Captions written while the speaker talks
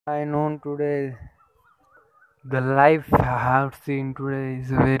I know today the life I have seen today is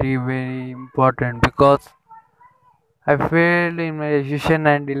very very important because I failed in my decision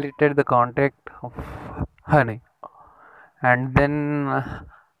and deleted the contact of honey, and then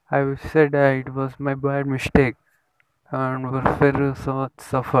I said it was my bad mistake and was very so much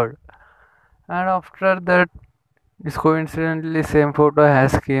suffered. And after that, this coincidentally same photo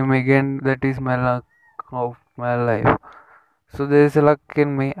has came again. That is my luck of my life. So there is a luck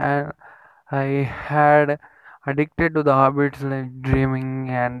in me, and I had addicted to the habits like dreaming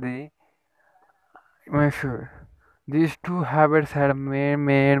and the measure. These two habits had made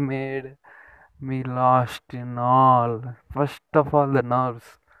me lost in all. First of all, the nerves.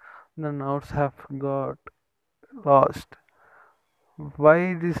 The nerves have got lost.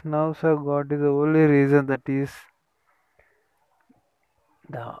 Why these nerves have got is the only reason that is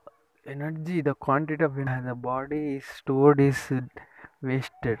the energy, the quantity of energy the body is stored is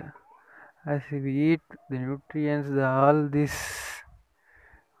wasted. As we eat the nutrients, all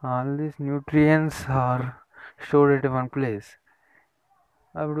these nutrients are stored at one place.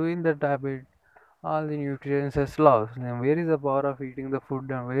 After doing that habit, all the nutrients are lost. Then where is the power of eating the food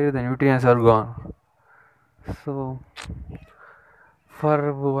and where the nutrients are gone? So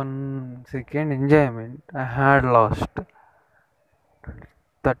for 1 second enjoyment, I had lost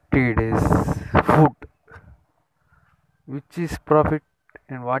 30 days food, which is profit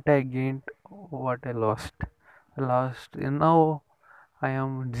and what I gained, what I lost. I lost, and now I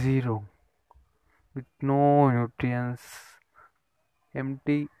am zero with no nutrients,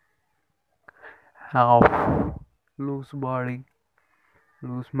 empty, half, loose body,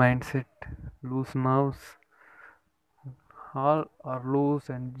 loose mindset, loose nerves, all are loose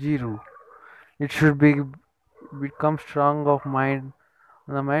and zero. It should become strong of mind.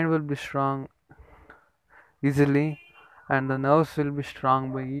 The mind will be strong easily, and the nerves will be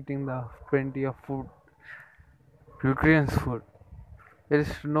strong by eating the plenty of food, nutrients food. There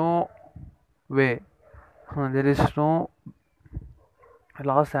is no way. There is no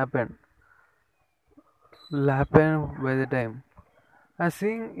loss happen by the time. I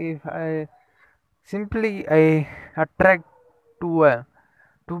think if I attract to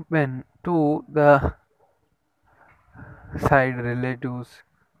men to the side relatives,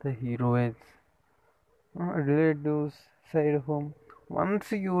 the heroines, relatives side home.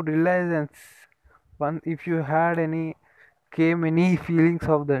 Once you realize and one if you had any feelings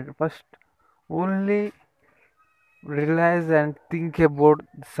of that, first only realize and think about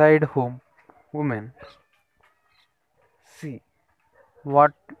side home woman. See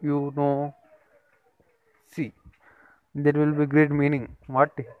what you know. See, there will be great meaning.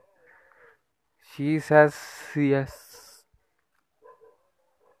 What she says, yes,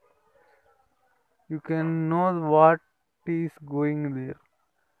 you can know what is going there.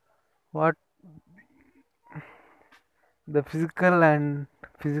 What the physical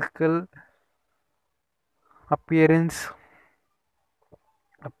appearance,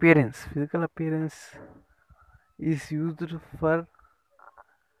 physical appearance is used for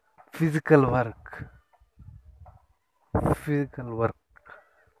physical work. Physical work.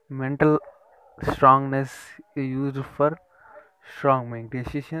 Mental strongness is used for strong make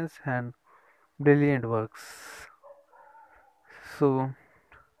decisions and brilliant works. So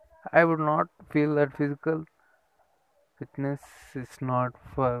I would not feel that physical fitness is not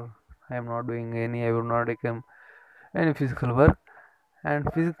for I am not doing any I would not become any physical work and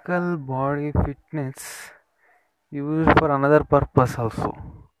physical body fitness used for another purpose also.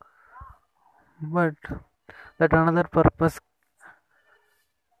 But that another purpose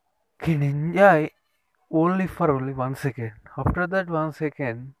can enjoy only for only 1 second. After that 1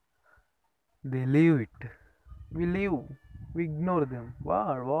 second they leave it. We leave. We ignore them.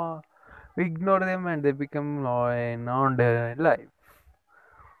 Wow. We ignore them and they become non life.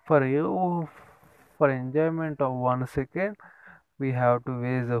 For you, for enjoyment of 1 second, we have to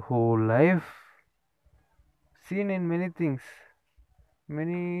waste the whole life. Seen in many things.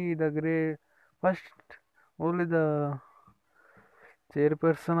 Many the great first only the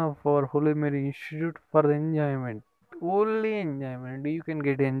chairperson of our Holy Mary Institute for the enjoyment. Only enjoyment. You can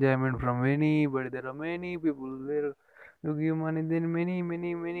get enjoyment from anybody. There are many people where you give money, then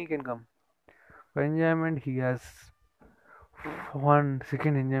many can come. For enjoyment, he has 1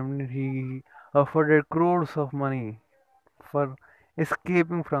 second enjoyment. He afforded crores of money for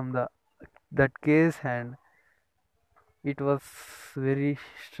escaping from the that case, and it was very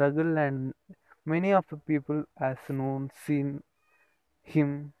struggle. And many of the people has known seen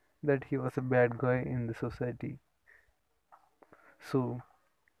him that he was a bad guy in the society. So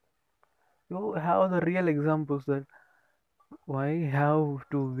you have the real examples that why have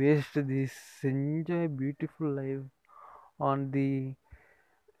to waste this enjoy beautiful life on the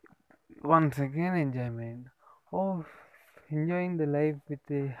 1 second enjoyment of enjoying the life with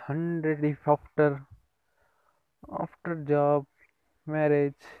a hundred if after job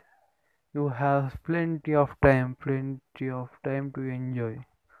marriage you have plenty of time to enjoy,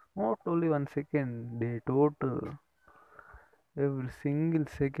 not only 1 second, the total every single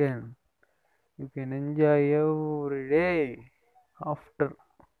second you can enjoy every day. After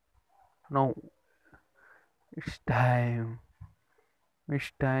now, it's time.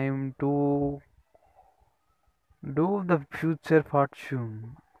 It's time to do the future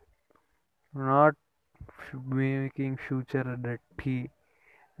fortune, not making future dirty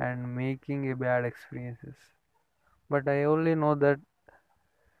and making a bad experiences. But I only know that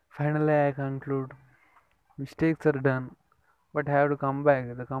finally I conclude mistakes are done, but I have to come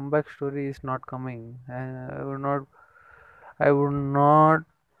back. The comeback story is not coming, and I would not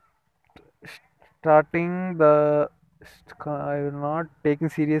starting the I will not taking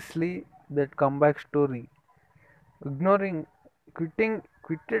seriously that comeback story. Ignoring,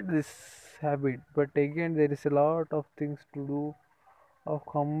 quitted this habit, but again there is a lot of things to do. Of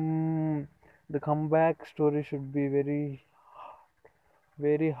the comeback story should be very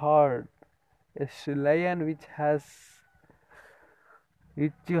very hard. A lion which has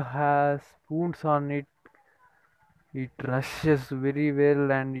spoons on it, it rushes very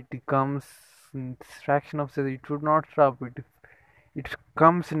well and it comes in fraction of seconds. It should not stop. It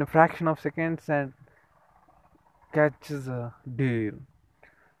comes in a fraction of seconds and catches a deer.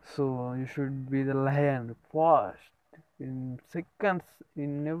 So you should be the lion fast in seconds.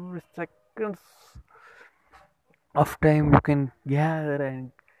 In every seconds of time, you can gather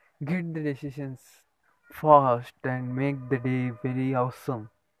and get the decisions fast and make the day very awesome.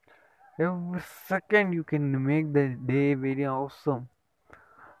 Every second you can make the day very awesome.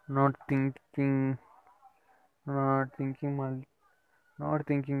 Not thinking, not thinking, not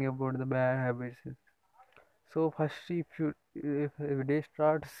thinking about the bad habits. So first, if a day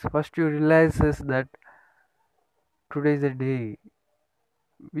starts, first you realizes that today is a day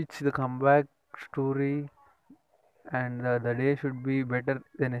which the comeback story and the day should be better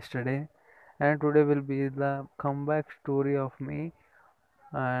than yesterday, and today will be the comeback story of me.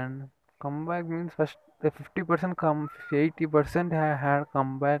 And comeback means first the 50% come 80% I had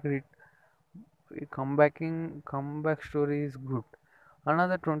comeback story is good.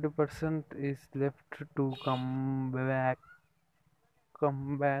 Another 20% is left to comeback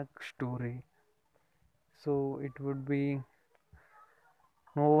story. So it would be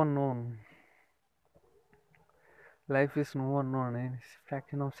no one known. Life is no one known. In a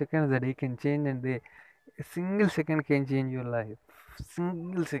fraction of seconds, the day can change, and a single second can change your life.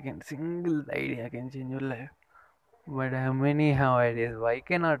 Single second, single idea can change your life. But I have many ideas. Why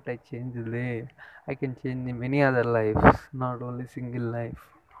cannot I change the day? I can change many other lives, not only single life.